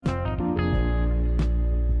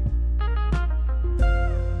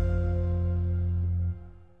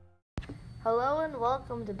Hello and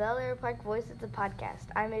welcome to Bel Air Park Voices, the podcast.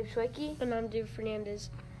 I'm Abe Schwicke. And I'm Dave Fernandez.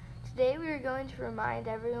 Today we are going to remind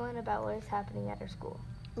everyone about what is happening at our school.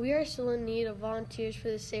 We are still in need of volunteers for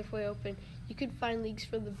the Safeway Open. You can find links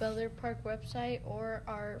from the Bel Air Park website or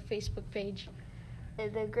our Facebook page.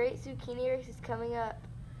 The Great Zucchini Race is coming up.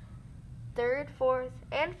 3rd, 4th,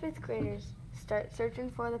 and 5th graders start searching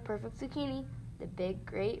for the perfect zucchini. The Big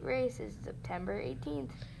Great Race is September 18th.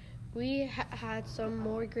 We had some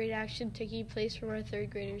more great action taking place from our 3rd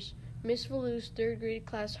graders. Miss Valou's 3rd grade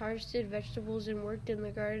class harvested vegetables and worked in the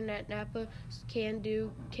garden at Napa's Can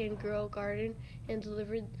Grow garden and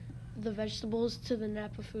delivered the vegetables to the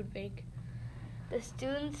Napa Food Bank. The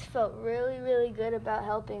students felt really good about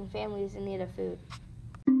helping families in need of food.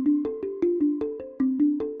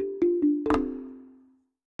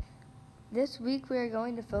 This week we are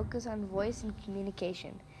going to focus on voice and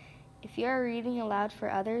communication. If you are reading aloud for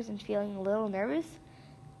others and feeling a little nervous,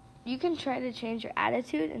 you can try to change your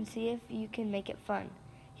attitude and see if you can make it fun.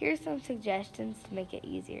 Here are some suggestions to make it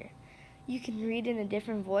easier. You can read in a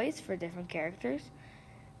different voice for different characters.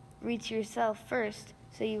 Read to yourself first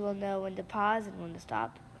so you will know when to pause and when to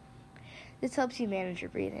stop. This helps you manage your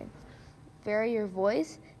breathing. Vary your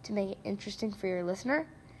voice to make it interesting for your listener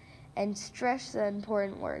and stress the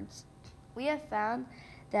important words. We have found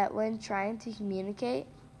that when trying to communicate,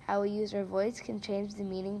 how we use our voice can change the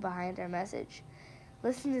meaning behind our message.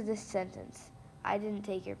 Listen to this sentence. I didn't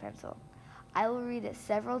take your pencil. I will read it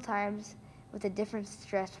several times with a different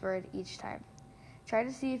stressed word each time. Try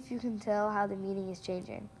to see if you can tell how the meaning is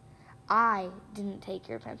changing. I didn't take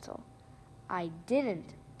your pencil. I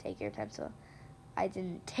didn't take your pencil. I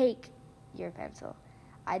didn't take your pencil.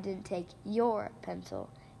 I didn't take your pencil.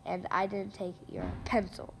 And I didn't take your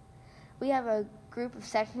pencil. We have a group of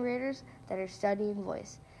 2nd graders that are studying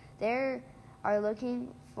voice. They are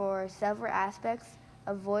looking for several aspects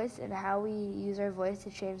of voice and how we use our voice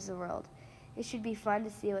to change the world. It should be fun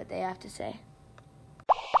to see what they have to say.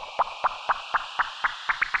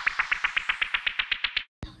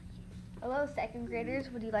 Hello, 2nd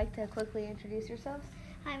graders. Would you like to quickly introduce yourselves?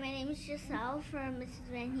 Hi, my name is Giselle from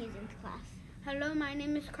Mrs. Van Heusen's class. Hello, my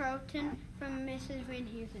name is Carlton from Mrs. Van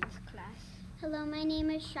Heusen's class. Hello, my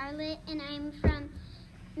name is Charlotte, and I'm from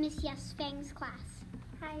Miss Yes Fang's class.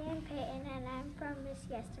 Hi, I'm Peyton, and I'm from Miss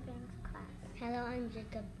Yes Fang's class. Hello, I'm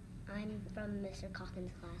Jacob. I'm from Mr.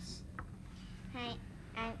 Calkins' class. Hi,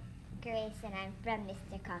 I'm Grace, and I'm from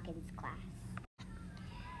Mr. Calkins' class.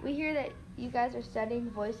 We hear that you guys are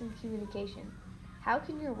studying voice and communication. How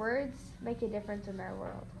can your words make a difference in our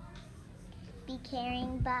world? Be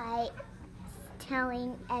caring by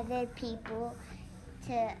telling other people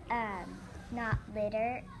to not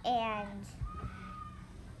litter and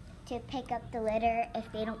to pick up the litter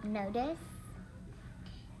if they don't notice.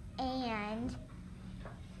 And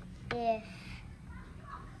if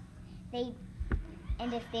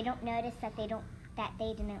they don't notice that they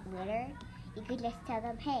didn't litter, you could just tell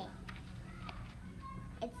them, hey,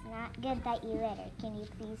 it's not good that you litter. Can you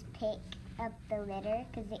please pick up the litter?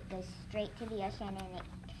 Because it goes straight to the ocean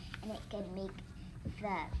and it could make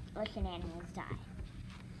the ocean animals die.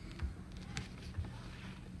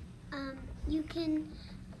 You can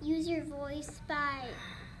use your voice by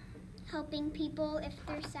helping people if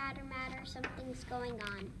they're sad or mad or something's going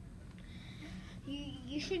on.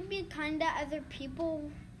 You should be kind to other people,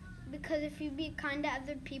 because if you be kind to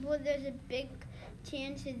other people, there's a big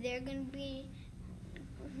chance that they're going to be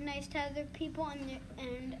nice to other people,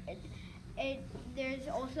 and there's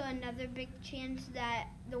also another big chance that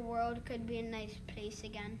the world could be a nice place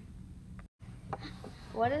again.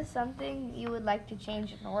 What is something you would like to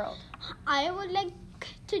change in the world? I would like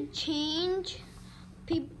to change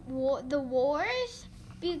the wars,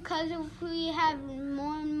 because if we have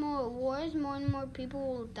more and more wars, more and more people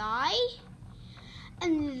will die.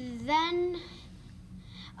 And then,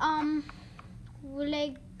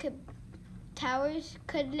 towers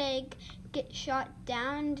could, get shot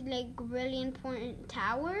down, really important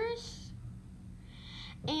towers.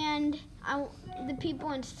 And the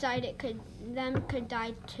people inside it could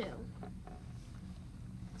die too.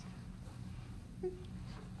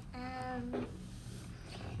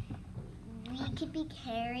 We could be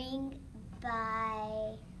caring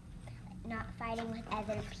by not fighting with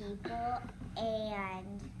other people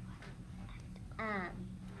and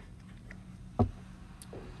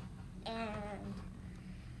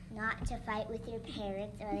not to fight with your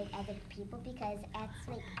parents or other people, because that's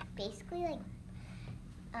basically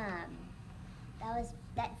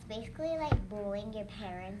that's basically like bullying your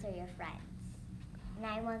parents or your friends. And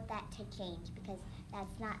I want that to change, because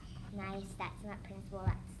that's not nice, that's not principle,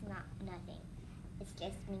 that's not nothing. It's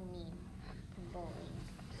just being mean and bullying.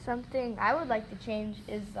 Something I would like to change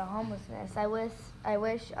is the homelessness. I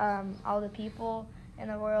wish all the people in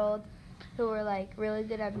the world who were like really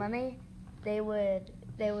good at money, they would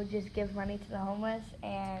just give money to the homeless,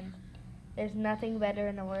 and there's nothing better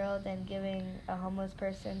in the world than giving a homeless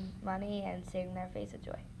person money and seeing their face of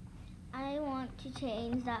joy. I want to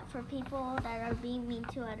change that for people that are being mean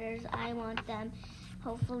to others. I want them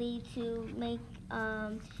hopefully to make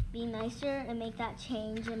be nicer and make that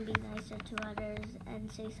change and be nicer to others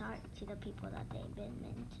and say sorry to the people that they've been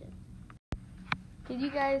mean to. Could you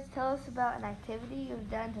guys tell us about an activity you've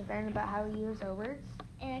done to learn about how to use our words?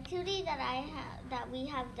 An activity that we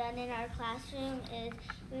have done in our classroom is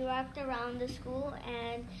we walked around the school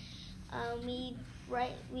and we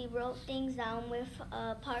wrote things down with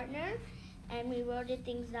a partner, and we wrote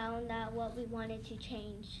things down that what we wanted to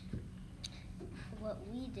change. What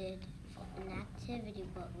we did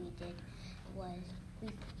was we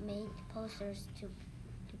made posters to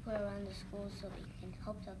put around the school so we can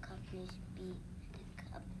help the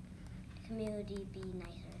community be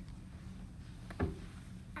nicer.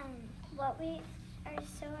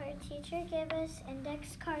 So our teacher gave us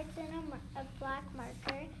index cards and a black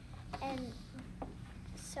marker, and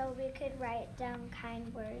so we could write down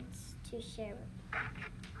kind words to share.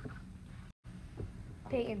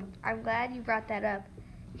 Peyton, I'm glad you brought that up.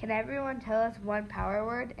 Can everyone tell us one power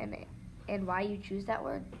word and why you choose that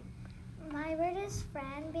word? My word is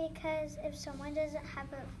friend, because if someone doesn't have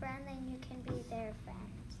a friend, then you can be their friend.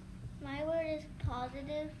 My word is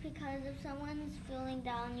positive, because if someone's feeling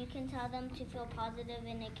down, you can tell them to feel positive,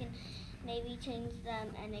 and it can maybe change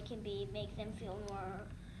them, and it can make them feel more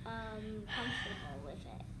comfortable with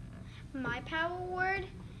it. My power word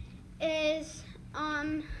is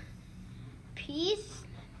peace,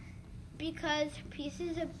 because peace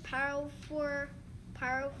is a powerful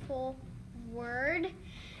word,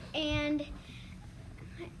 and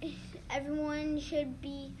everyone should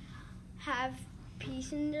have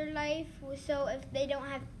peace in their life. So if they don't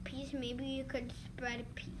have peace, maybe you could spread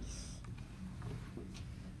peace.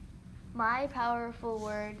 My powerful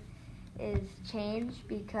word is change,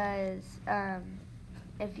 because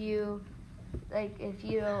if you're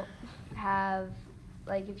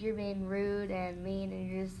being rude and mean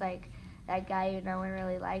and you're just like that guy who no one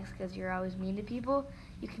really likes because you're always mean to people,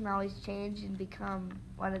 you can always change and become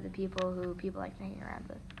one of the people who people like to hang around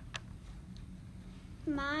with.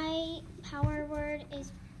 My power word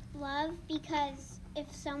is love, because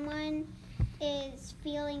if someone is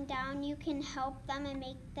feeling down, you can help them and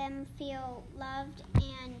make them feel loved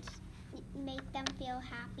and make them feel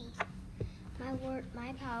happy.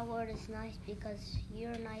 My power word is nice, because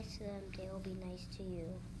you're nice to them, they will be nice to you.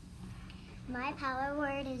 My power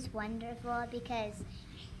word is wonderful, because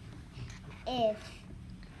if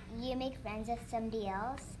you make friends with somebody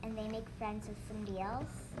else and they make friends with somebody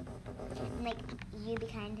else, like you be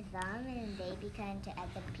kind to them and they be kind to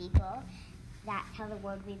other people, that's how the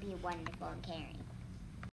world will be wonderful and caring.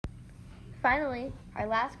 Finally, our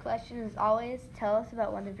last question is always, tell us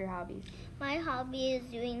about one of your hobbies. My hobby is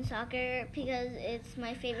doing soccer, because it's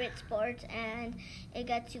my favorite sport and it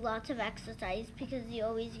gets you lots of exercise because you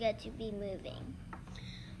always get to be moving.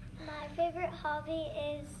 My favorite hobby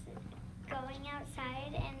is going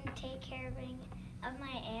outside and take care of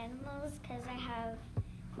my animals, because I have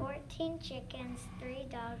 14 chickens, 3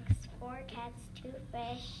 dogs, 4 cats, 2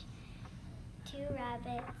 fish, 2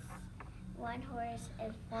 rabbits, 1 horse,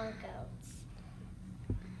 and 4 goats.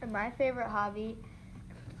 And my favorite hobby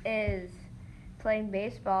is playing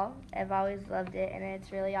baseball. I've always loved it, and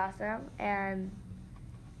it's really awesome. And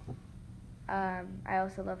I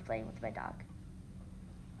also love playing with my dog.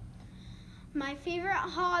 My favorite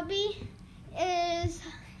hobby is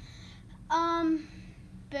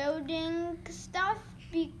building stuff,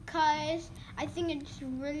 because I think it's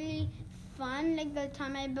really fun, like the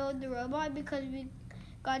time I built the robot, because we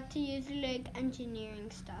got to use like engineering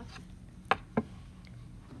stuff.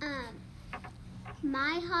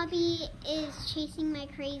 My hobby is chasing my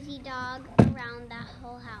crazy dog around the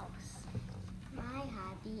whole house. My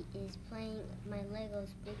hobby is playing my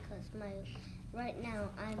Legos, because right now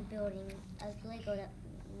I'm building a Lego that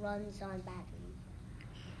runs on battery.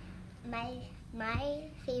 My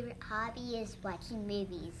favorite hobby is watching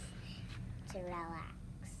movies to relax.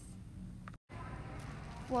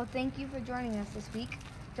 Well, thank you for joining us this week.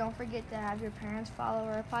 Don't forget to have your parents follow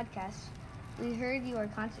our podcast. We heard you are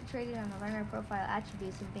concentrated on the learner profile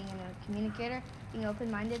attributes of being a communicator, being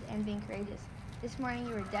open-minded, and being courageous. This morning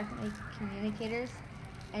you were definitely communicators,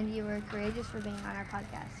 and you were courageous for being on our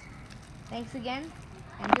podcast. Thanks again,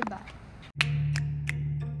 and goodbye.